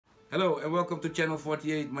Hello and welcome to channel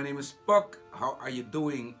 48. My name is Puck. How are you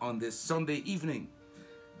doing on this Sunday evening?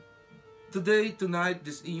 Today, tonight,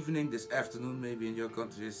 this evening, this afternoon, maybe in your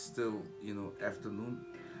country is still, afternoon.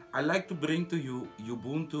 I like to bring to you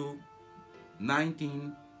Ubuntu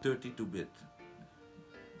 1932-bit.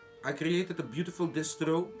 I created a beautiful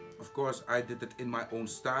distro. Of course, I did it in my own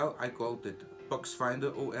style. I called it Puck's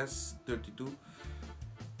FinderOS32.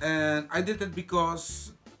 And I did it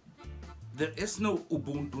because there is no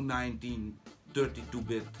Ubuntu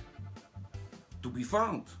 1932-bit to be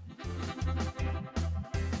found.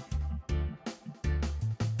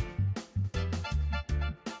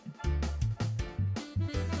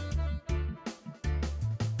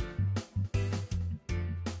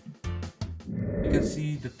 You can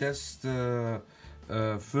see the test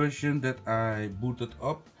version that I booted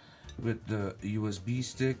up with the USB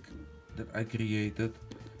stick that I created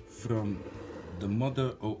from the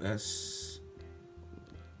mother OS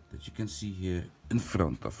that you can see here in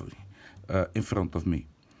front of me.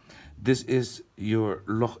 This is your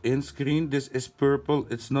login screen. This is purple.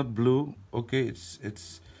 It's not blue. Okay,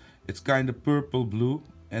 it's kind of purple blue,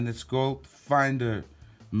 and it's called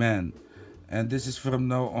Finderman. And this is from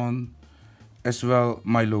now on as well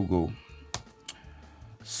my logo.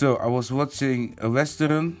 So I was watching a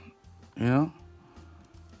Western, and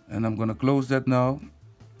I'm gonna close that now.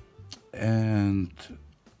 And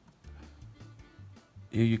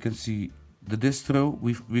here you can see the distro.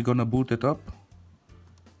 We're gonna boot it up,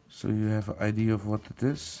 so you have an idea of what it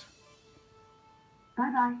is.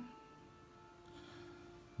 Bye bye.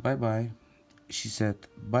 Bye bye. She said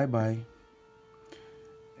bye bye.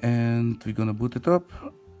 And we're gonna boot it up.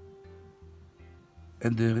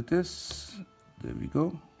 And there it is. There we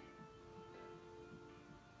go.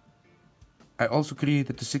 I also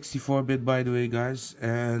created the 64-bit, by the way, guys,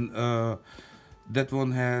 and that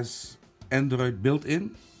one has Android built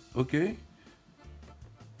in. Okay,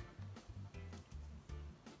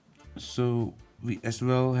 so we as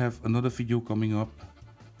well have another video coming up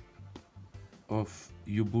of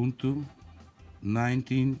Ubuntu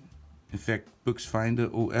 19, in fact Puck's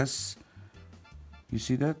FinderOS. You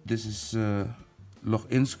see that? This is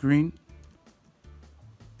login screen,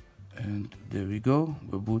 and there we go.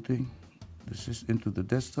 We're booting. This is into the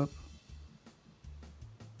desktop.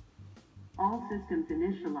 All systems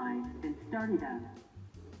initialized and started up.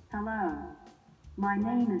 Hello, my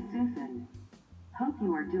name is Susan. Hope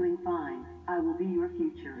you are doing fine. I will be your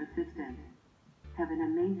future assistant. Have an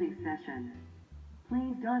amazing session.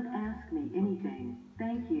 Please don't ask me anything.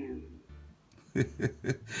 Thank you.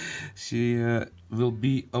 She will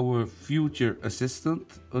be our future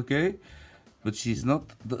assistant, okay? But she's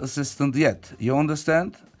not the assistant yet. You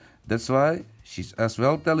understand? That's why she's as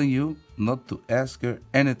well telling you not to ask her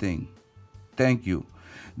anything. Thank you.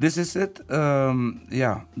 This is it.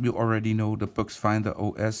 Yeah, you already know the Puck's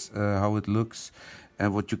FinderOS, how it looks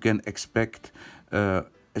and what you can expect.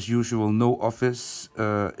 As usual, no Office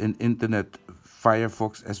in Internet,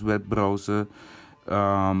 Firefox as web browser,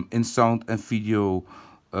 in sound and video,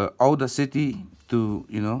 Audacity to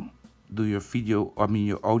do your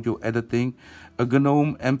your audio editing, a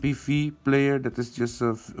Gnome MP3 player that is just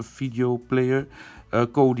a video player,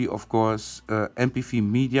 Kodi, of course, MP3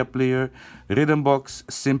 media player, Rhythmbox,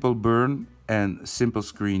 Simple Burn, and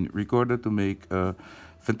Simplescreen Recorder to make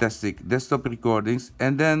fantastic desktop recordings.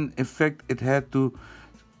 And then, in fact, it had to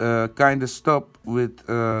kind of stop with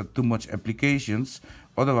too much applications.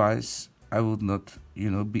 Otherwise, I would not,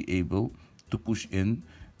 be able to push in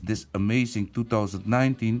this amazing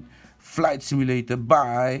 2019 flight simulator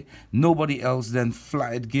by nobody else than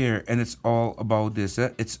Fllightgear. And it's all about this.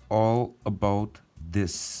 It's all about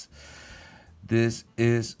this. This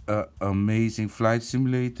is an amazing flight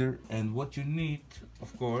simulator. And what you need,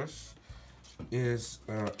 of course, is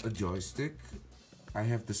a joystick. I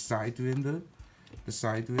have the Sidewinder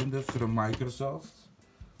from Microsoft.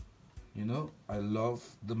 I love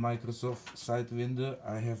the Microsoft Sidewinder.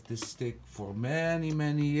 I have this stick for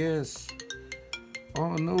many years.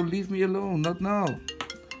 Oh no, leave me alone, not now.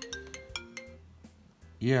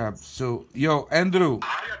 Yeah, so yo, Andrew.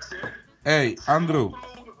 Hey, Andrew.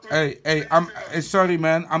 Hey, I'm sorry,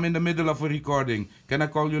 man. I'm in the middle of a recording. Can I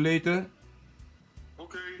call you later?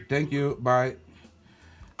 Okay. Thank you. Bye.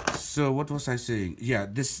 So what was I saying? Yeah,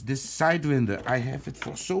 this Sidewinder, I have it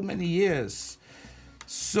for so many years.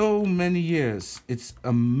 So many years. It's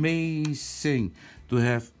amazing to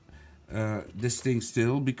have this thing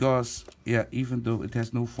still, because even though it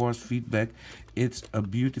has no force feedback, it's a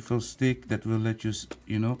beautiful stick that will let you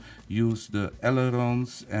use the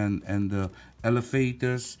ailerons and the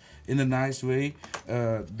elevators in a nice way,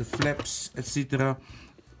 the flaps, etc.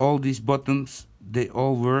 all these buttons, they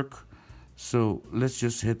all work. So let's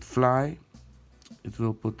just hit fly. It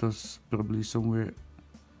will put us probably somewhere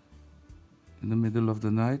in the middle of the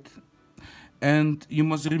night. And you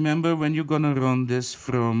must remember, when you're gonna run this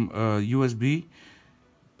from USB,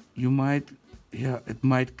 you might, it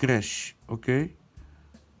might crash, okay?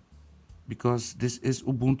 Because this is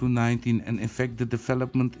Ubuntu 19, and in fact the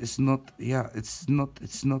development is not, it's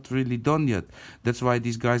not really done yet. That's why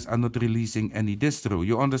these guys are not releasing any distro.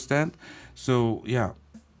 You understand? So yeah,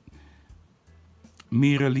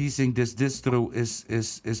 me releasing this distro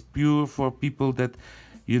is pure for people that,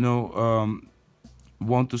 you know,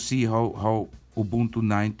 want to see how Ubuntu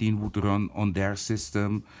 19 would run on their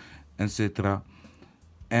system, etc.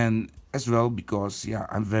 And as well because, yeah,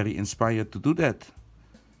 I'm very inspired to do that.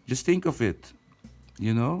 Just think of it,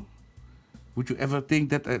 you know. Would you ever think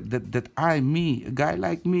that that a guy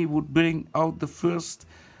like me, would bring out the first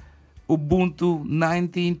Ubuntu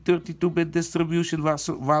 19 32-bit distribution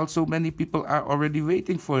while so many people are already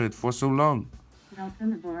waiting for it for so long?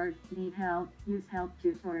 Welcome aboard. Need help? Use help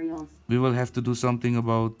tutorials. We will have to do something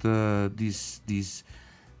about these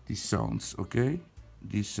sounds, okay?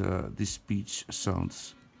 These speech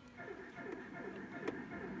sounds.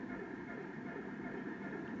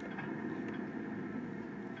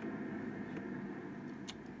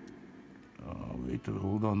 Wait,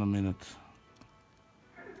 hold on a minute.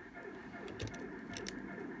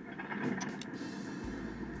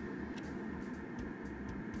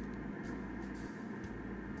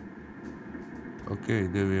 Okay,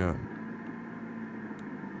 there we are.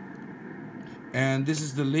 And this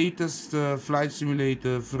is the latest flight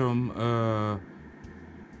simulator from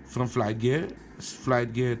Fllightgear. It's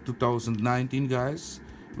Fllightgear 2019, guys.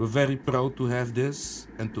 We're very proud to have this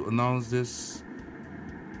and to announce this,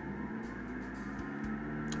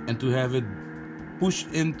 and to have it pushed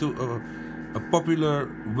into a popular,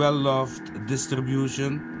 well-loved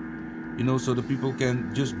distribution, you know, so the people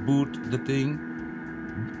can just boot the thing.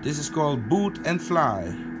 This is called Boot and Fly.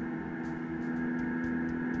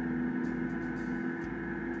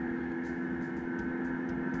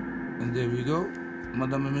 And there we go,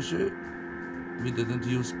 Madame and Monsieur. We didn't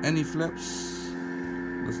use any flaps.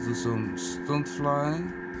 Let's do some stunt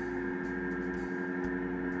flying.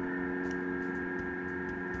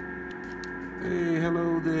 Hey,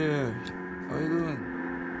 hello there. How you doing?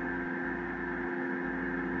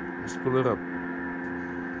 Let's pull it up.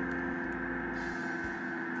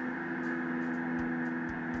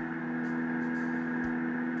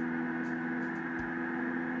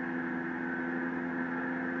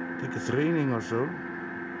 I think it's raining or so.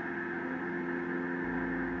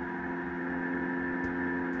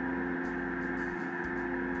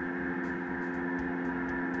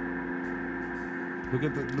 Look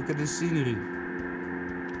at the scenery.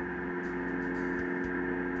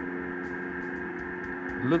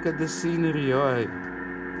 Look at the scenery, alright.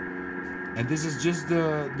 And this is just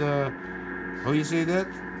the how you say that?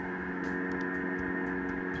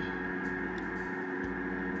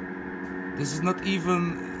 This is not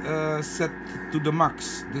even set to the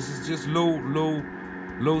max. This is just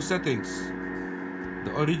low settings.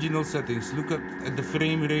 The original settings. Look at the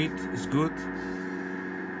frame rate, is good.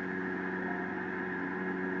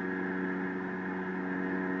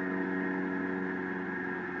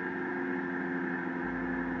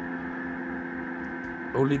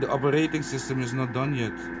 Only the operating system is not done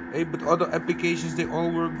yet. Hey, but other applications, they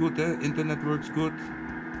all work good, eh? Internet works good.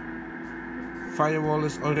 Firewall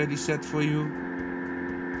is already set for you.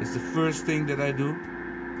 It's the first thing that I do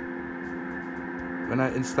when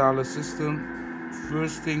I install a system.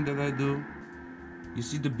 First thing that I do. You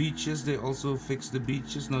see the beaches, they also fix the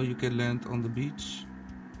beaches. Now you can land on the beach.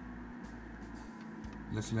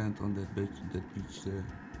 Let's land on that beach there.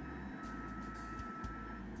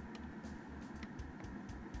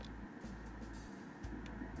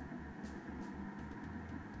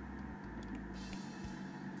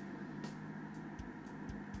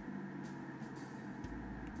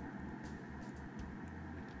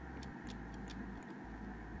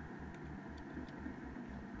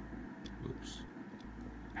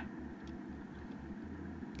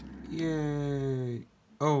 Yay!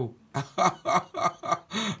 Oh,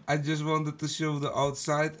 I just wanted to show the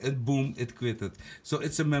outside and boom, it quitted. So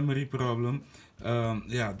it's a memory problem.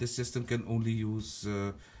 Yeah, this system can only use,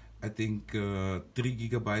 I think, 3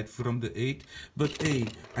 GB from the 8. But hey,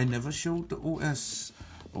 I never showed the OS.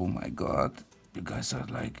 Oh my God, you guys are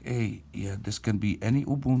like, hey, yeah, this can be any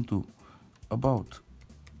Ubuntu. About.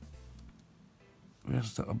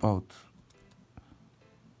 Where's the about?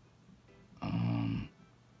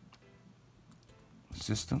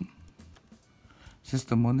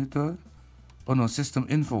 System monitor. Oh no, system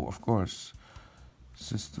info, of course.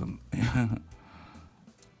 System.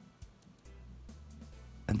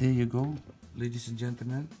 And there you go, ladies and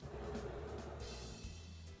gentlemen.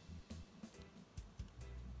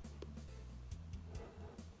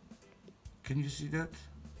 Can you see that?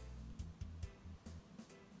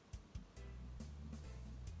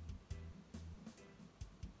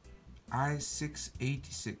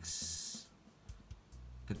 i686.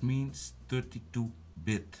 That means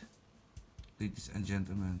 32-bit, ladies and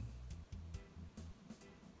gentlemen.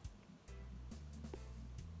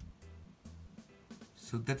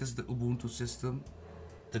 So that is the Ubuntu system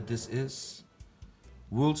that this is.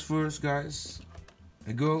 World's first, guys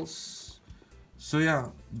and girls. So yeah,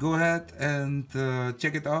 go ahead and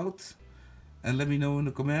check it out and let me know in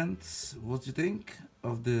the comments what you think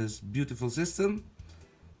of this beautiful system.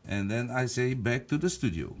 And then I say back to the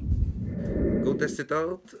studio. Go test it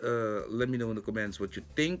out. Let me know in the comments what you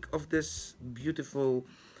think of this beautiful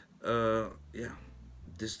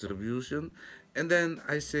distribution. And then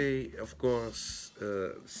I say, of course,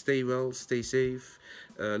 stay well, stay safe.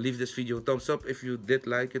 Leave this video a thumbs up if you did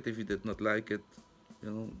like it. If you did not like it, you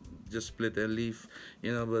know, just split and leave.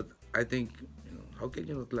 You know, but I think, you know, how can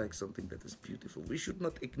you not like something that is beautiful? We should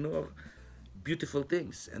not ignore beautiful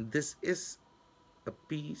things, and this is a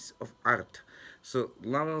piece of art. So,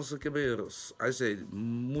 damas y caballeros, I say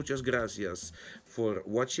muchas gracias for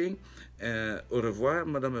watching. Au revoir,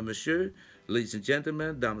 madame et monsieur, ladies and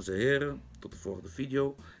gentlemen, dames en heren, tot de volgende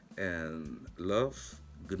video. En love,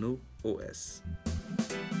 GNU OS.